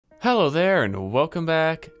Hello there and welcome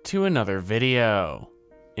back to another video.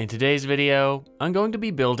 In today's video, I'm going to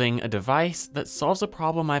be building a device that solves a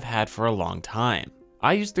problem I've had for a long time.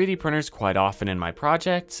 I use 3D printers quite often in my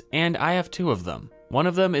projects, and I have two of them. One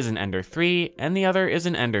of them is an Ender 3 and the other is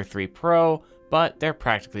an Ender 3 Pro, but they're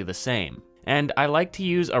practically the same. And I like to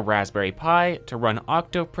use a Raspberry Pi to run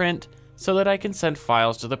OctoPrint so that I can send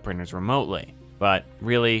files to the printers remotely. But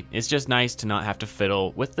really, it's just nice to not have to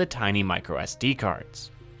fiddle with the tiny micro SD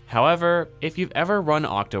cards. However, if you've ever run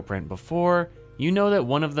OctoPrint before, you know that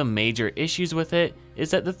one of the major issues with it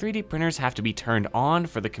is that the 3D printers have to be turned on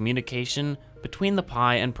for the communication between the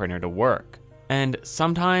Pi and printer to work. And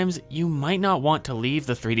sometimes you might not want to leave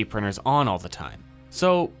the 3D printers on all the time.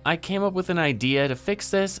 So I came up with an idea to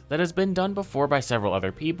fix this that has been done before by several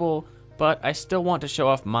other people, but I still want to show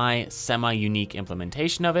off my semi-unique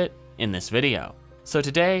implementation of it in this video. So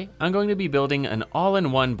today, I'm going to be building an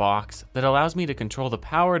all-in-one box that allows me to control the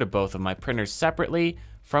power to both of my printers separately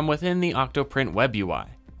from within the OctoPrint WebUI.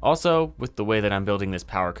 Also, with the way that I'm building this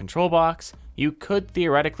power control box, you could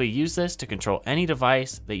theoretically use this to control any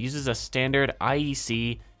device that uses a standard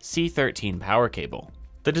IEC C13 power cable.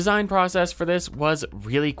 The design process for this was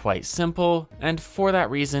really quite simple, and for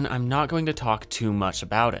that reason, I'm not going to talk too much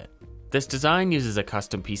about it. This design uses a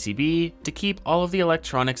custom PCB to keep all of the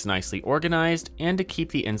electronics nicely organized and to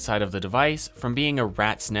keep the inside of the device from being a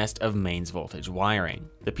rat's nest of mains voltage wiring.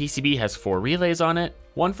 The PCB has 4 relays on it,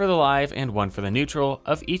 one for the live and one for the neutral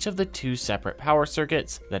of each of the 2 separate power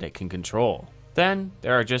circuits that it can control. Then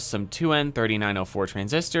there are just some 2N3904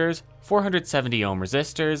 transistors, 470 ohm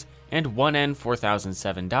resistors, and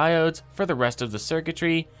 1N4007 diodes for the rest of the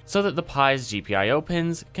circuitry so that the Pi's GPIO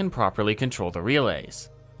pins can properly control the relays.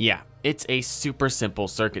 Yeah, it's a super simple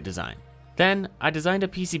circuit design. Then I designed a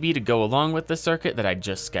PCB to go along with the circuit that I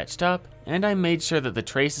just sketched up, and I made sure that the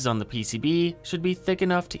traces on the PCB should be thick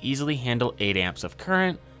enough to easily handle 8 amps of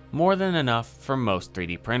current, more than enough for most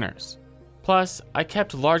 3D printers. Plus, I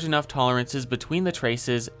kept large enough tolerances between the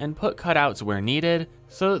traces and put cutouts where needed,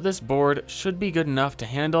 so that this board should be good enough to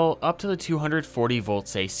handle up to the 240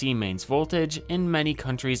 volts AC mains voltage in many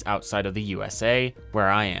countries outside of the USA, where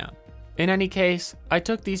I am. In any case, I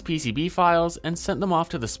took these PCB files and sent them off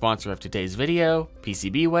to the sponsor of today's video,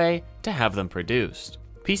 PCBWay, to have them produced.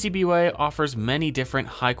 PCBWay offers many different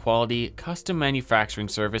high-quality, custom manufacturing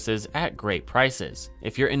services at great prices.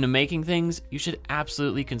 If you're into making things, you should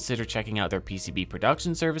absolutely consider checking out their PCB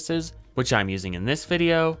production services, which I'm using in this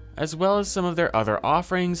video, as well as some of their other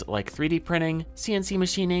offerings like 3D printing, CNC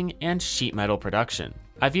machining, and sheet metal production.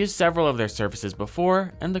 I've used several of their services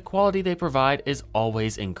before, and the quality they provide is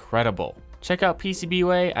always incredible. Check out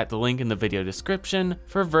PCBWay at the link in the video description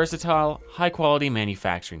for versatile, high-quality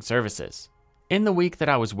manufacturing services. In the week that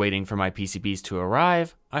I was waiting for my PCBs to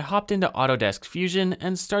arrive, I hopped into Autodesk Fusion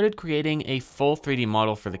and started creating a full 3D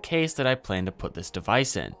model for the case that I plan to put this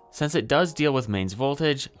device in. Since it does deal with mains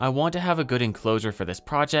voltage, I want to have a good enclosure for this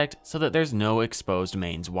project so that there's no exposed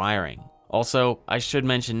mains wiring. Also, I should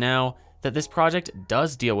mention now that this project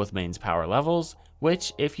does deal with mains power levels,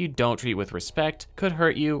 which if you don't treat with respect, could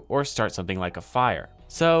hurt you or start something like a fire.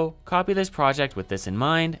 So copy this project with this in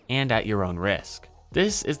mind and at your own risk.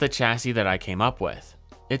 This is the chassis that I came up with.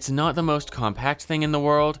 It's not the most compact thing in the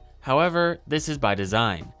world, however, this is by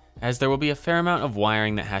design, as there will be a fair amount of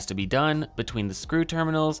wiring that has to be done between the screw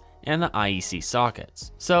terminals and the IEC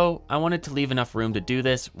sockets. So I wanted to leave enough room to do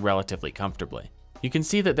this relatively comfortably. You can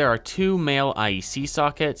see that there are 2 male IEC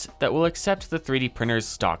sockets that will accept the 3D printer's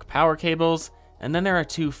stock power cables, and then there are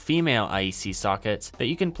 2 female IEC sockets that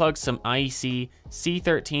you can plug some IEC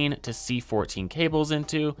C13 to C14 cables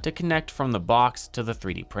into to connect from the box to the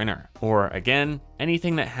 3D printer. Or again,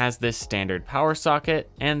 anything that has this standard power socket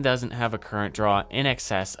and doesn't have a current draw in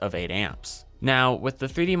excess of 8 amps. Now, with the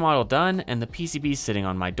 3D model done and the PCB sitting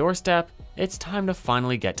on my doorstep, it's time to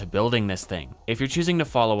finally get to building this thing. If you're choosing to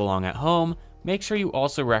follow along at home, make sure you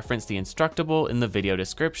also reference the Instructable in the video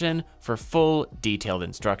description for full, detailed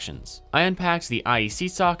instructions. I unpacked the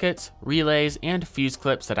IEC sockets, relays, and fuse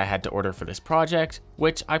clips that I had to order for this project,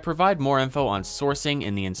 which I provide more info on sourcing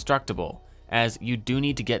in the Instructable, as you do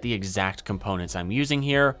need to get the exact components I'm using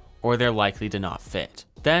here, or they're likely to not fit.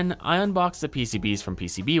 Then I unboxed the PCBs from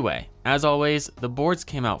PCBWay. As always, the boards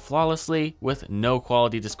came out flawlessly with no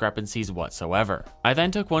quality discrepancies whatsoever. I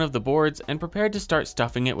then took one of the boards and prepared to start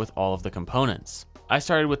stuffing it with all of the components. I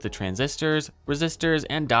started with the transistors, resistors,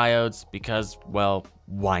 and diodes because, well,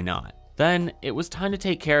 why not? Then it was time to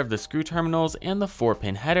take care of the screw terminals and the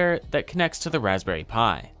 4-pin header that connects to the Raspberry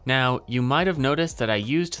Pi. Now, you might have noticed that I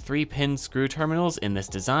used 3-pin screw terminals in this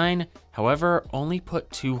design, however, only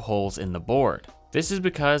put 2 holes in the board. This is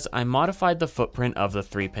because I modified the footprint of the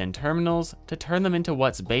 3-pin terminals to turn them into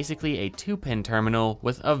what's basically a 2-pin terminal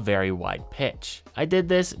with a very wide pitch. I did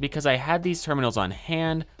this because I had these terminals on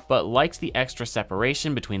hand, but liked the extra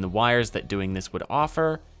separation between the wires that doing this would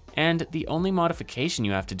offer, and the only modification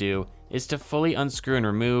you have to do is to fully unscrew and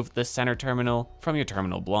remove the center terminal from your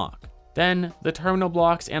terminal block. Then, the terminal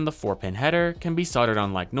blocks and the 4-pin header can be soldered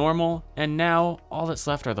on like normal, and now all that's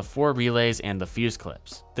left are the 4 relays and the fuse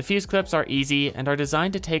clips. The fuse clips are easy and are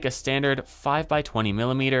designed to take a standard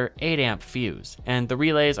 5x20mm 8A fuse, and the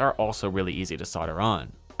relays are also really easy to solder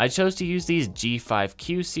on. I chose to use these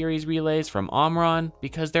G5Q series relays from Omron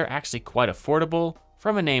because they're actually quite affordable,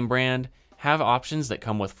 from a name brand, have options that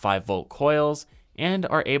come with 5-volt coils, and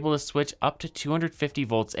are able to switch up to 250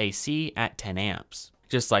 volts AC at 10 amps.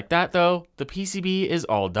 Just like that though, the PCB is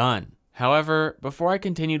all done. However, before I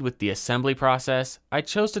continued with the assembly process, I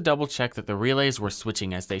chose to double check that the relays were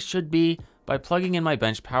switching as they should be by plugging in my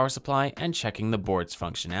bench power supply and checking the board's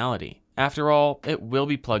functionality. After all, it will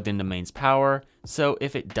be plugged into mains power, so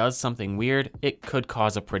if it does something weird, it could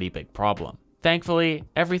cause a pretty big problem. Thankfully,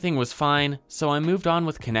 everything was fine, so I moved on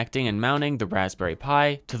with connecting and mounting the Raspberry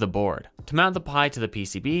Pi to the board. To mount the Pi to the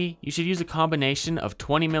PCB, you should use a combination of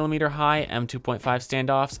 20mm high M2.5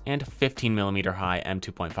 standoffs and 15mm high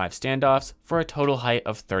M2.5 standoffs for a total height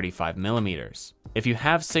of 35mm. If you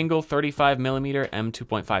have single 35mm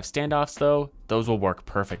M2.5 standoffs though, those will work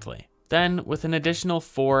perfectly. Then, with an additional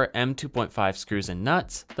 4 M2.5 screws and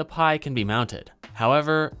nuts, the Pi can be mounted.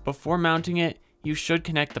 However, before mounting it, you should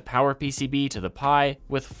connect the power PCB to the Pi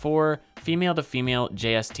with 4 female-to-female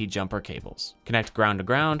JST jumper cables. Connect ground to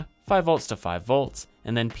ground, 5 volts to 5 volts,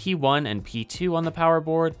 and then P1 and P2 on the power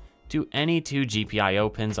board to any 2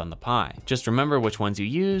 GPIO pins on the Pi. Just remember which ones you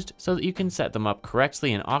used so that you can set them up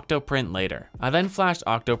correctly in OctoPrint later. I then flashed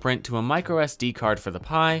OctoPrint to a microSD card for the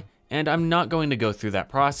Pi, and I'm not going to go through that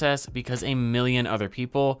process because a million other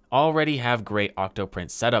people already have great OctoPrint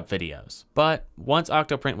setup videos. But once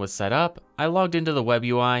OctoPrint was set up, I logged into the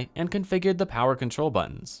WebUI and configured the power control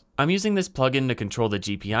buttons. I'm using this plugin to control the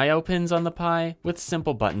GPIO pins on the Pi with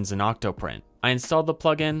simple buttons in OctoPrint. I installed the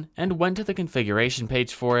plugin and went to the configuration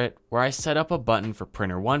page for it, where I set up a button for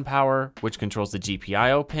printer 1 power, which controls the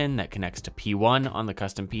GPIO pin that connects to P1 on the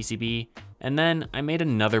custom PCB, and then I made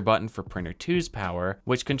another button for printer 2's power,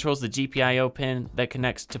 which controls the GPIO pin that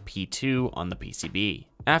connects to P2 on the PCB.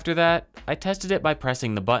 After that, I tested it by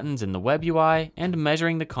pressing the buttons in the WebUI and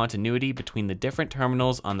measuring the continuity between the different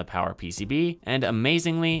terminals on the power PCB, and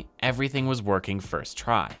amazingly, everything was working first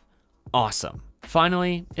try. Awesome.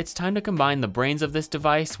 Finally, it's time to combine the brains of this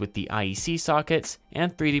device with the IEC sockets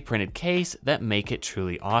and 3D printed case that make it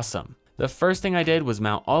truly awesome. The first thing I did was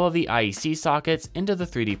mount all of the IEC sockets into the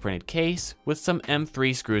 3D printed case with some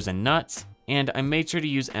M3 screws and nuts, and I made sure to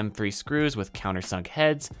use M3 screws with countersunk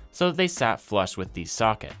heads so that they sat flush with these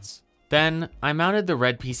sockets. Then, I mounted the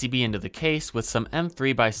red PCB into the case with some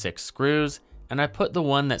M3x6 screws, and I put the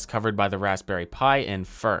one that's covered by the Raspberry Pi in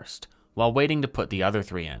first, while waiting to put the other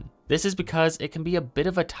 3 in. This is because it can be a bit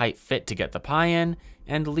of a tight fit to get the Pi in,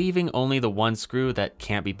 and leaving only the one screw that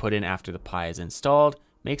can't be put in after the Pi is installed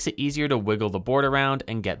makes it easier to wiggle the board around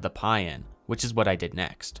and get the Pi in, which is what I did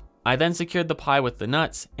next. I then secured the Pi with the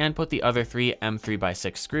nuts and put the other 3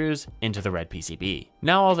 M3x6 screws into the red PCB.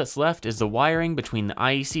 Now all that's left is the wiring between the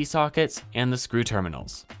IEC sockets and the screw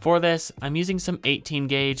terminals. For this, I'm using some 18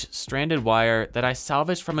 gauge stranded wire that I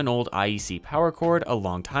salvaged from an old IEC power cord a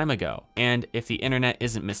long time ago. And if the internet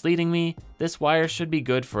isn't misleading me, this wire should be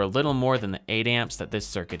good for a little more than the 8 amps that this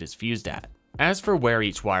circuit is fused at. As for where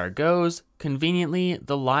each wire goes, conveniently,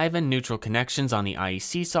 the live and neutral connections on the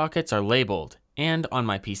IEC sockets are labeled. And on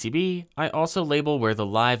my PCB, I also label where the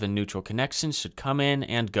live and neutral connections should come in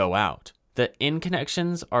and go out. The in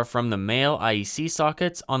connections are from the male IEC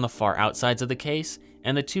sockets on the far outsides of the case,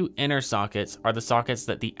 and the 2 inner sockets are the sockets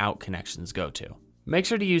that the out connections go to. Make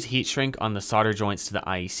sure to use heat shrink on the solder joints to the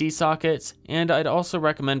IEC sockets, and I'd also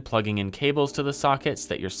recommend plugging in cables to the sockets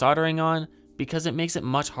that you're soldering on, because it makes it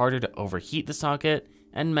much harder to overheat the socket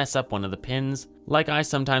and mess up one of the pins, like I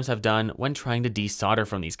sometimes have done when trying to desolder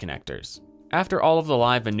from these connectors. After all of the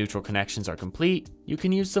live and neutral connections are complete, you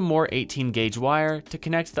can use some more 18 gauge wire to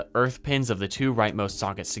connect the earth pins of the 2 rightmost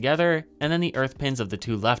sockets together, and then the earth pins of the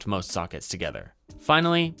 2 leftmost sockets together.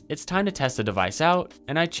 Finally, it's time to test the device out,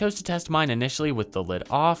 and I chose to test mine initially with the lid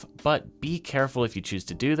off, but be careful if you choose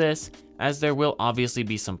to do this, as there will obviously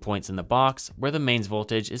be some points in the box where the mains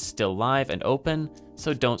voltage is still live and open,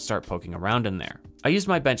 so don't start poking around in there. I used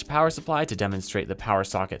my bench power supply to demonstrate the power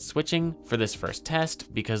socket switching for this first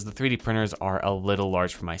test because the 3D printers are a little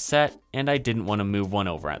large for my set and I didn't want to move one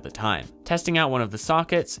over at the time. Testing out one of the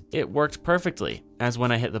sockets, it worked perfectly, as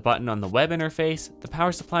when I hit the button on the web interface, the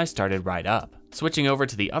power supply started right up. Switching over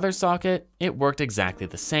to the other socket, it worked exactly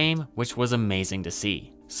the same, which was amazing to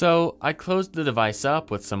see. So I closed the device up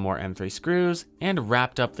with some more M3 screws and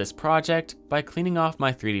wrapped up this project by cleaning off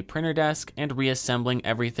my 3D printer desk and reassembling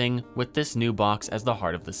everything with this new box as the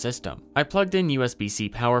heart of the system. I plugged in USB-C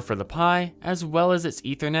power for the Pi as well as its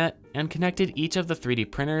Ethernet and connected each of the 3D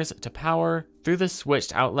printers to power through the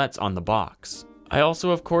switched outlets on the box. I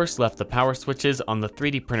also, of course, left the power switches on the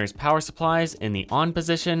 3D printer's power supplies in the on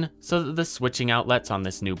position so that the switching outlets on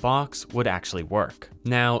this new box would actually work.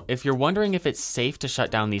 Now, if you're wondering if it's safe to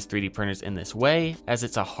shut down these 3D printers in this way, as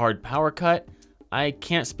it's a hard power cut, I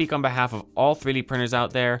can't speak on behalf of all 3D printers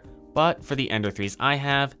out there, but for the Ender 3s I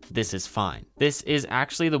have, this is fine. This is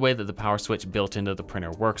actually the way that the power switch built into the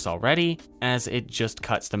printer works already, as it just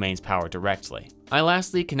cuts the mains power directly. I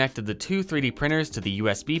lastly connected the two 3D printers to the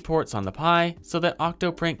USB ports on the Pi so that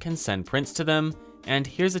OctoPrint can send prints to them, and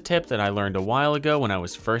here's a tip that I learned a while ago when I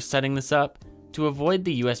was first setting this up. To avoid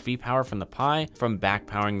the USB power from the Pi from back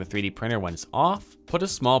powering the 3D printer when it's off, put a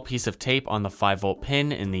small piece of tape on the 5-volt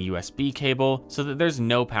pin in the USB cable so that there's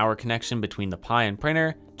no power connection between the Pi and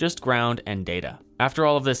printer, just ground and data. After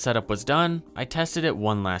all of this setup was done, I tested it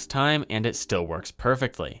one last time and it still works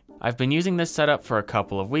perfectly. I've been using this setup for a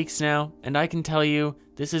couple of weeks now, and I can tell you,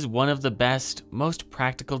 this is one of the best, most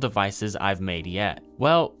practical devices I've made yet.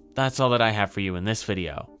 Well, that's all that I have for you in this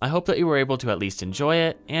video. I hope that you were able to at least enjoy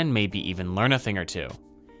it and maybe even learn a thing or two.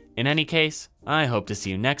 In any case, I hope to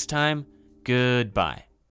see you next time. Goodbye.